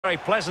Very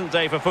pleasant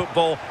day for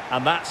football,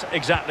 and that's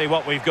exactly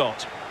what we've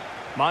got.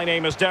 My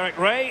name is Derek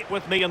Ray.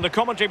 With me in the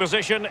commentary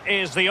position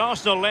is the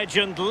Arsenal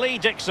legend Lee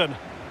Dixon.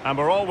 And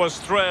we're always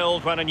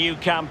thrilled when a new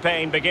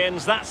campaign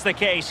begins. That's the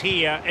case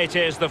here. It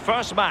is the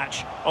first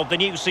match of the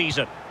new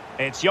season.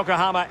 It's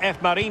Yokohama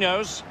F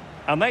Marinos,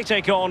 and they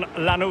take on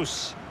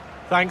Lanús.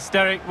 Thanks,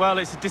 Derek. Well,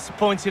 it's a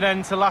disappointing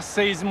end to last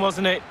season,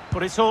 wasn't it?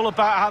 But it's all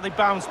about how they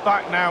bounce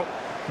back now.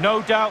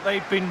 No doubt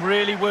they've been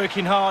really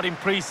working hard in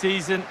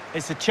pre-season.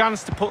 It's a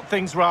chance to put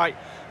things right.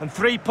 And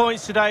 3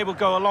 points today will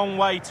go a long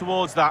way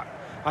towards that.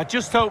 I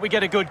just hope we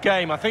get a good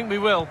game. I think we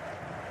will.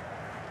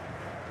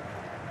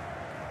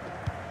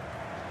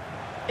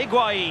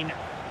 Higuaín.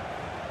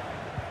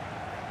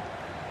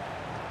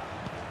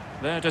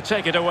 There to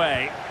take it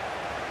away.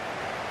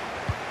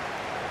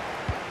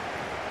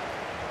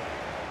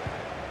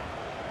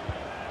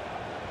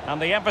 And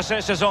the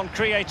emphasis is on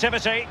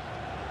creativity.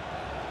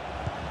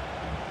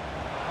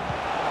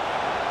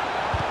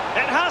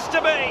 It has to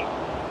be!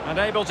 And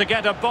able to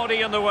get a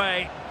body in the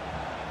way.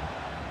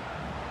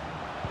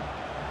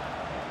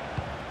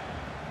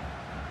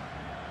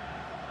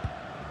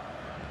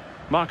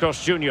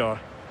 Marcos Jr.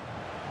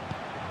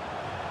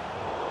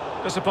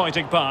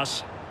 Disappointing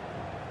pass.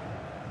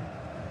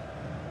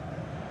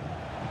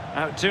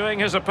 Outdoing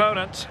his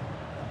opponent.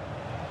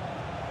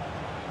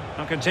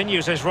 And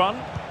continues his run.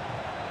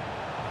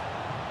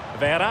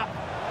 Vera.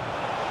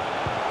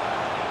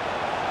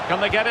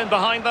 Can they get in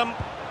behind them?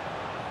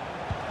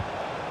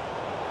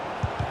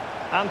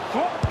 And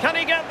can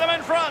he get them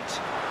in front?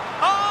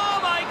 Oh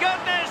my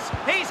goodness!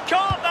 He's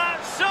caught that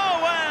so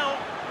well!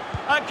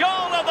 A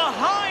goal of the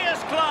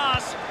highest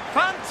class!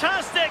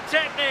 Fantastic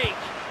technique!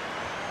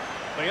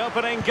 The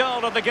opening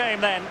goal of the game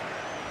then.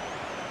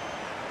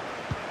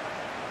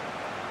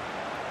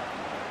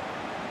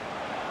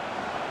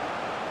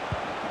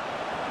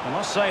 I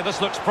must say this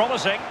looks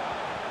promising.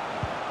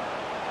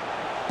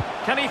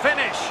 Can he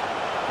finish?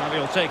 And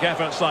he'll take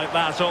efforts like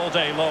that all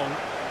day long.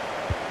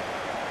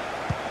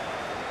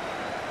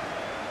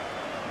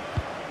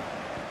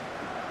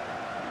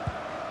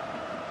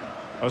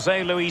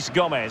 Jose Luis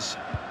Gomez.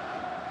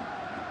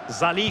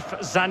 Salif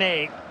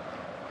Sané.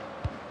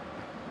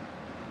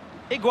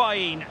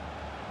 Higuaín.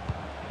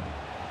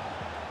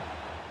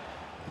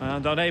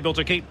 And unable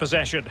to keep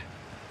possession.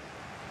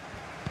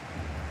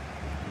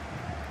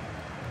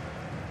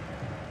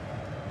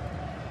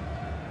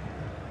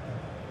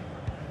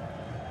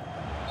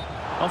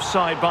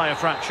 Offside by a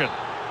fraction.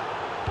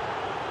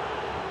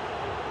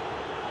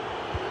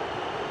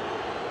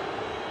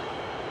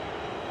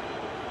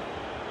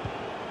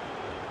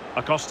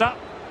 Acosta.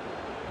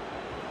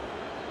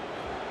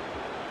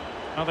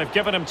 Well, they've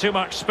given him too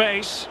much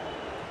space.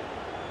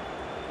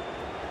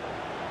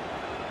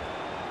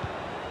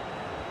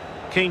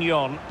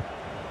 Quignon.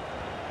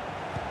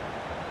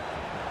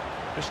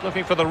 Just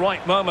looking for the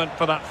right moment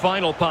for that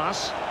final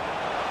pass.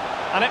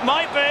 And it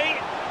might be.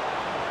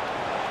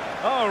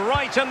 Oh,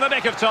 right in the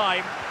nick of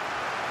time.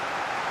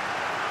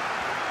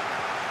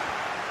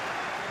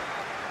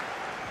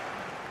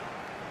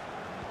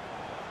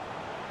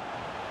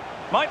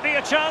 Might be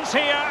a chance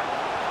here.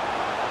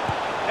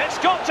 It's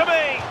got to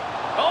be.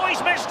 Oh,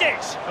 he's missed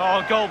it.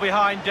 Oh, goal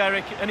behind,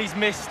 Derek, and he's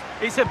missed.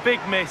 It's a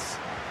big miss.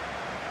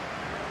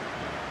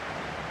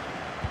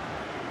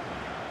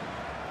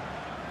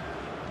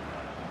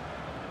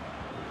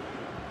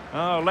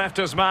 Oh, left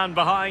his man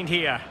behind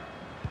here.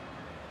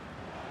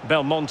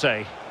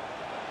 Belmonte.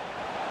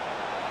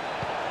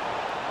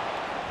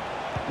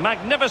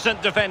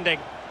 Magnificent defending.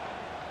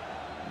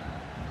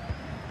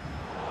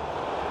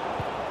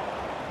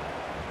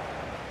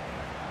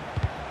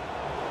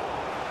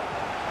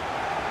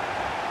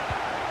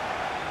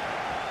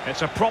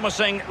 It's a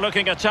promising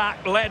looking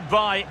attack led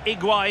by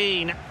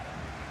Higuaín.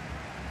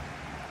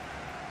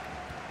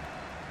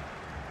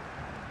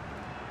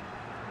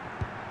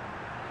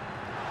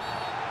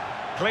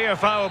 Clear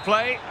foul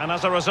play, and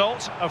as a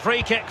result, a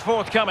free kick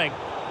forthcoming.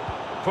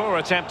 Poor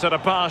attempt at a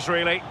pass,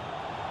 really.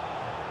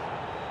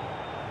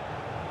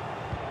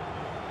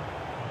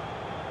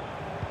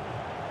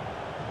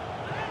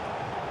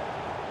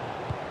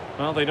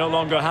 Well, they no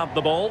longer have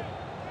the ball.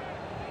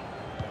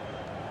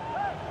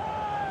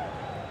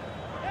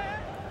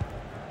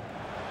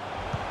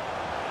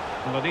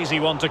 Well, an easy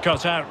one to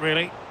cut out,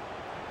 really.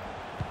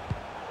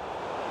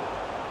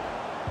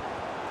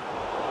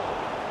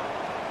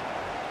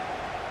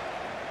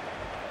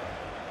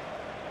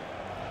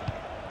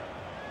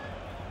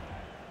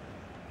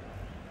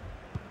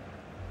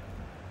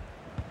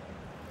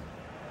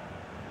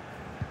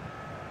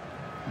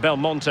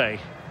 Belmonte.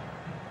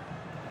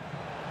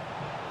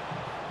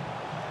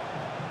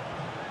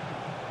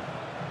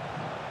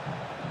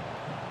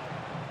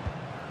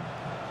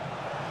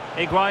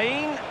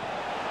 Higuaín.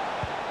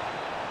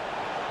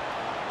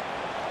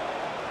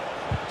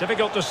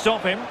 Difficult to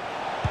stop him.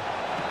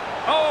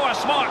 Oh, a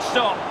smart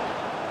stop.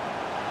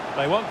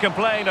 They won't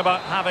complain about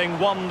having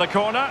won the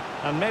corner,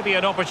 and maybe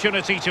an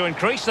opportunity to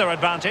increase their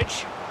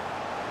advantage.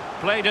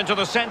 Played into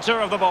the centre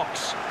of the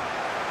box.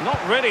 Not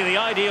really the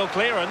ideal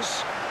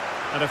clearance.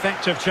 An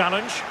effective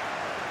challenge.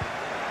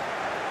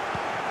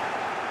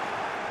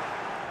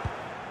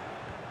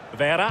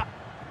 Vera.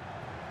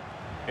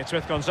 It's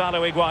with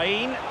Gonzalo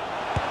Higuaín.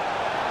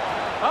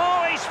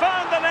 Oh, he's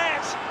found the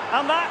net!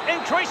 And that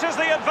increases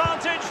the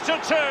advantage to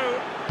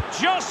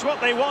 2. Just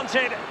what they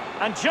wanted,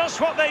 and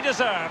just what they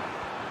deserve.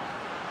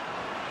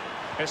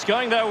 It's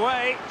going their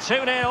way,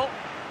 2-0.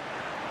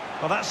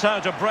 Well, that's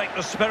how to break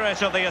the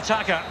spirit of the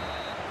attacker.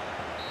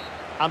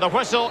 And the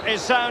whistle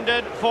is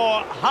sounded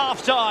for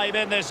half-time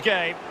in this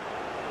game.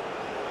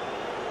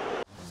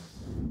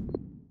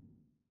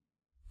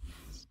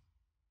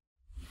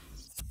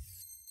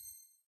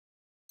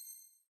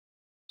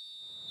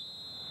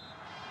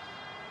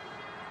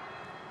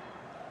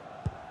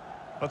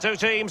 The two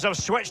teams have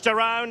switched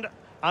around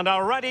and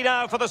are ready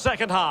now for the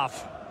second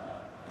half.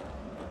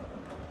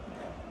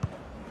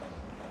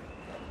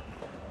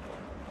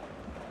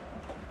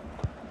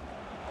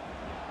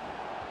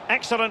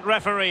 Excellent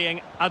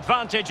refereeing,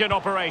 advantage in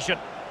operation.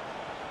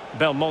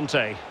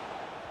 Belmonte.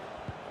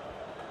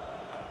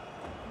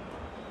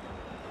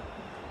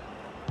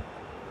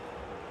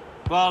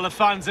 Well, the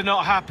fans are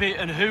not happy,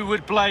 and who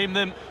would blame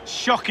them?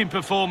 Shocking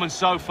performance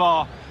so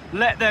far.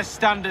 Let their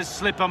standards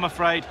slip, I'm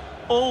afraid.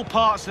 All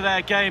parts of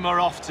their game are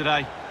off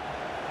today.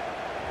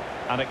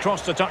 And it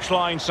crossed the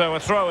touchline, so a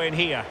throw in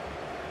here.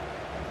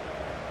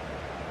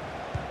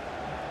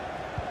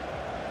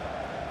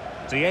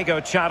 Diego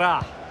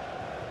Chara.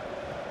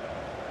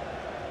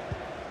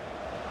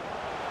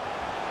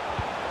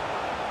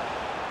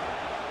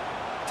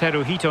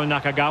 Teruhito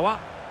Nakagawa.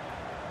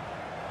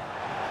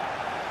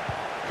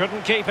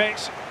 Couldn't keep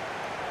it.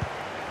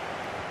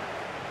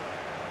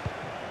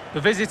 The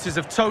visitors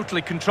have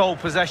totally controlled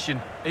possession.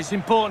 It's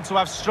important to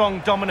have strong,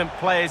 dominant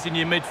players in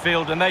your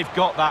midfield, and they've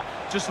got that.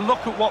 Just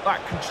look at what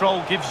that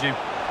control gives you.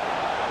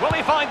 Will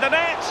he find the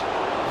net?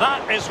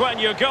 That is when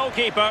your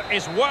goalkeeper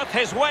is worth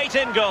his weight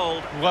in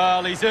gold.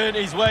 Well, he's earned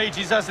his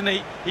wages, hasn't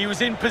he? He was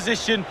in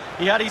position,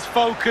 he had his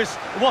focus.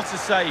 What a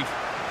save.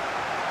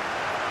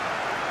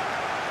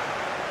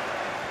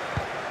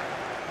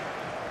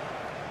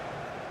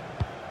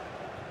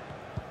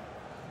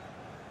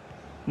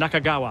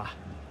 Nakagawa.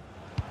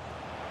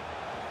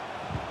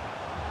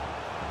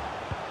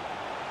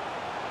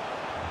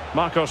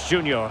 Marcos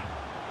Jr.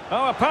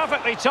 Oh, a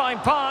perfectly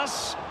timed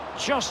pass.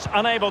 Just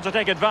unable to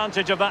take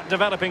advantage of that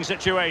developing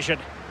situation.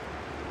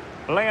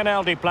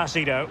 Lionel Di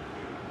Placido.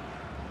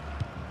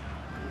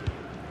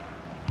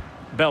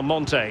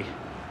 Belmonte.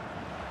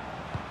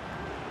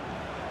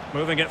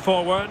 Moving it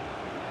forward.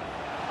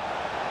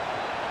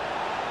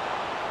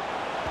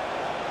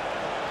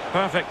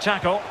 Perfect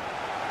tackle.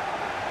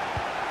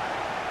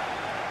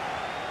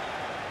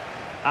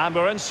 And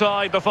we're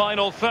inside the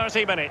final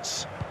 30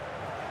 minutes.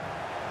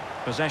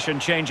 Possession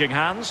changing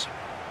hands.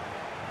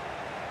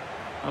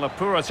 And a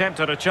poor attempt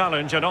at a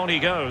challenge, and on he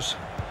goes.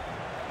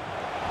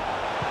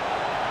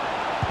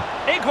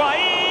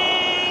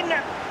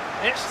 Higuaín!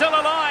 It's still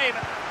alive.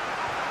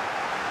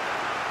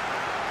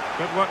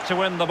 Good work to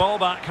win the ball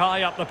back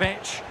high up the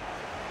pitch.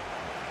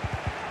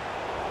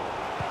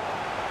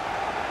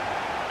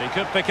 He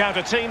could pick out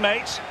a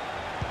teammate.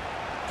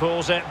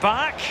 Pulls it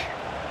back.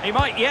 He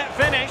might yet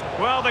finish.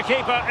 Well, the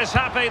keeper is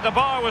happy the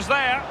bar was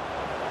there.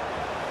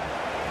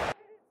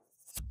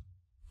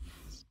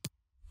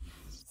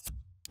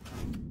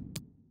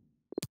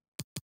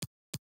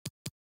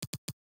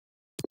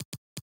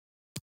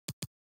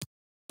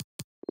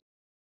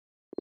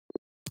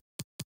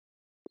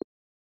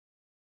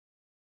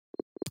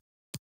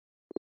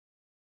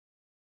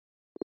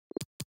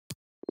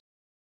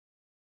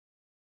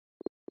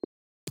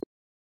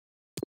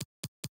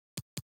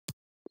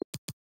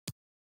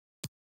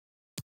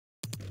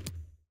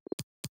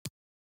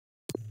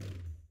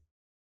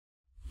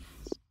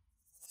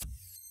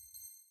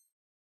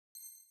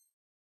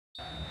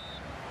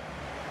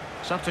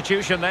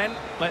 Substitution then.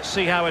 Let's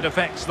see how it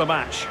affects the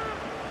match.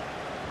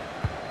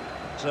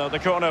 So the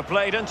corner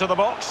played into the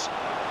box.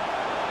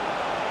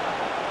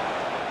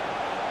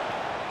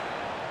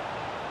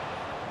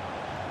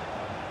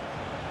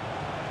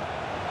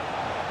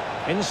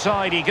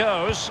 Inside he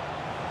goes.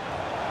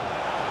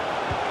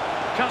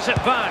 Cuts it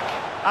back.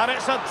 And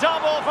it's a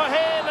double for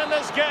him in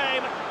this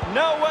game.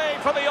 No way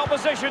for the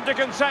opposition to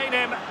contain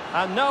him.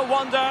 And no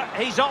wonder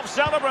he's off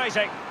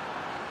celebrating.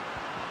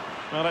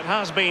 Well, it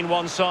has been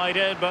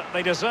one-sided, but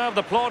they deserve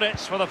the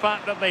plaudits for the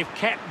fact that they've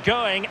kept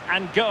going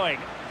and going.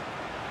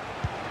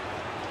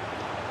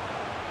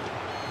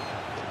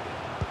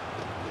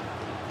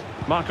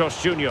 Marcos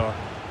Jr.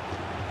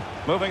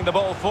 moving the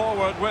ball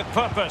forward with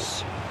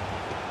purpose.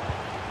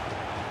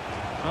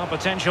 Well,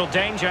 potential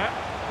danger.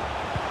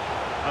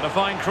 And a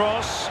fine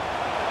cross.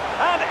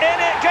 And in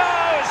it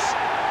goes!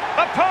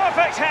 A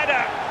perfect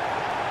header!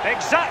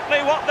 Exactly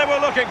what they were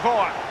looking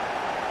for.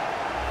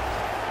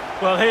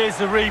 Well, here's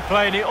the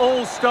replay, and it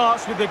all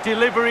starts with the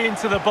delivery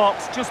into the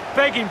box, just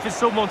begging for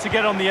someone to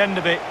get on the end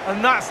of it.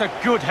 And that's a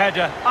good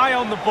header. Eye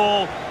on the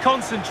ball,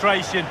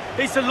 concentration.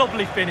 It's a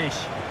lovely finish.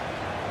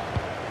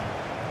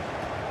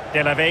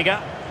 De La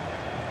Vega.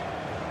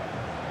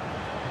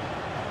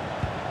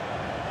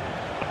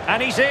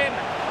 And he's in.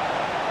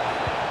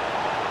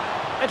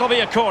 It'll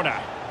be a corner.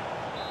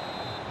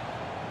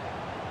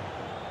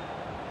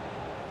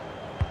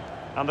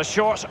 And the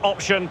short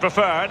option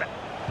preferred.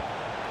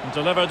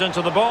 Delivered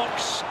into the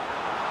box.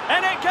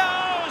 And it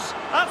goes!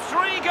 A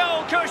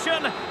 3-goal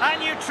cushion,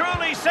 and you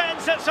truly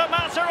sense it's a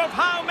matter of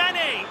how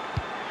many.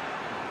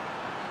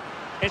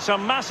 It's a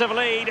massive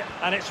lead,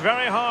 and it's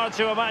very hard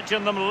to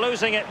imagine them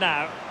losing it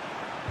now.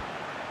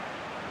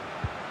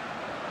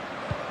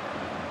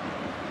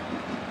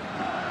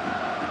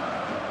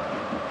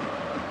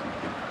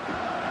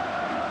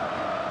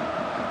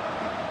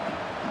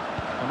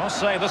 I must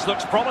say, this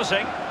looks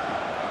promising.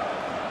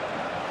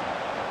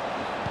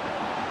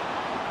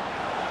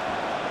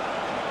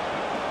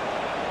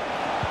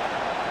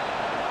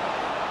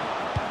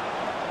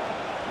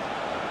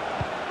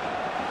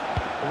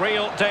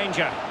 Real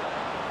danger.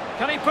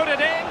 Can he put it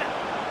in?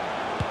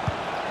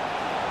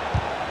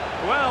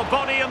 Well,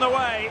 body in the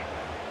way.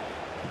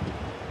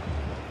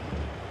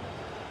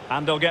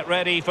 And they'll get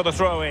ready for the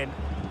throw-in.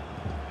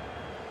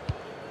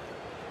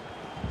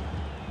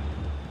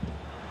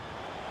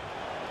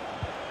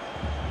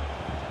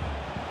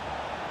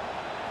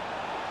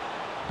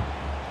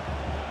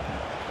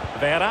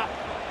 Vera.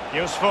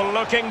 Useful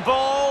looking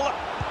ball.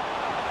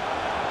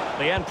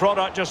 The end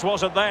product just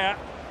wasn't there.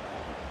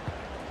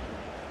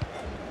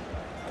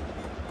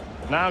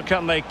 Now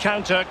can they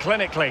counter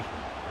clinically?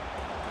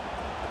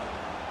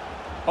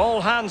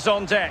 All hands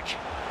on deck.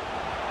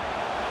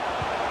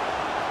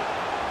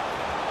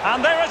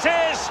 And there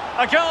it is,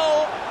 a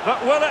goal.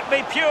 But will it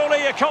be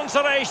purely a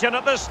consolation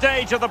at this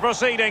stage of the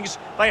proceedings?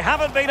 They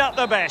haven't been at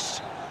their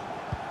best.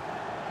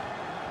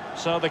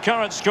 So the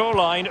current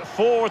scoreline,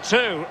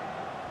 4-2.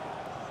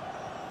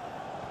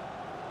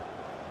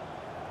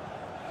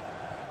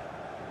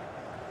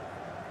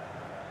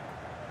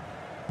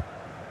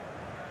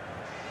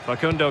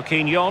 Facundo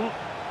Quignon.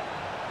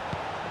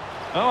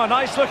 Oh, a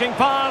nice looking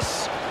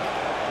pass.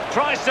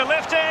 Tries to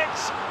lift it.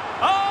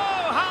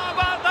 Oh, how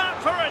about that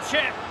for a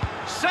chip?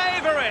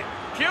 Savour it.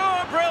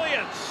 Pure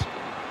brilliance.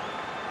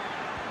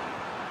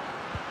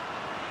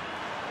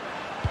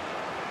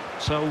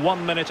 So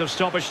 1 minute of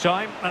stoppage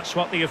time. That's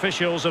what the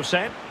officials have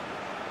said.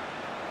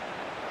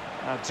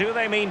 Now, do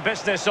they mean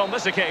business on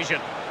this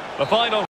occasion? The final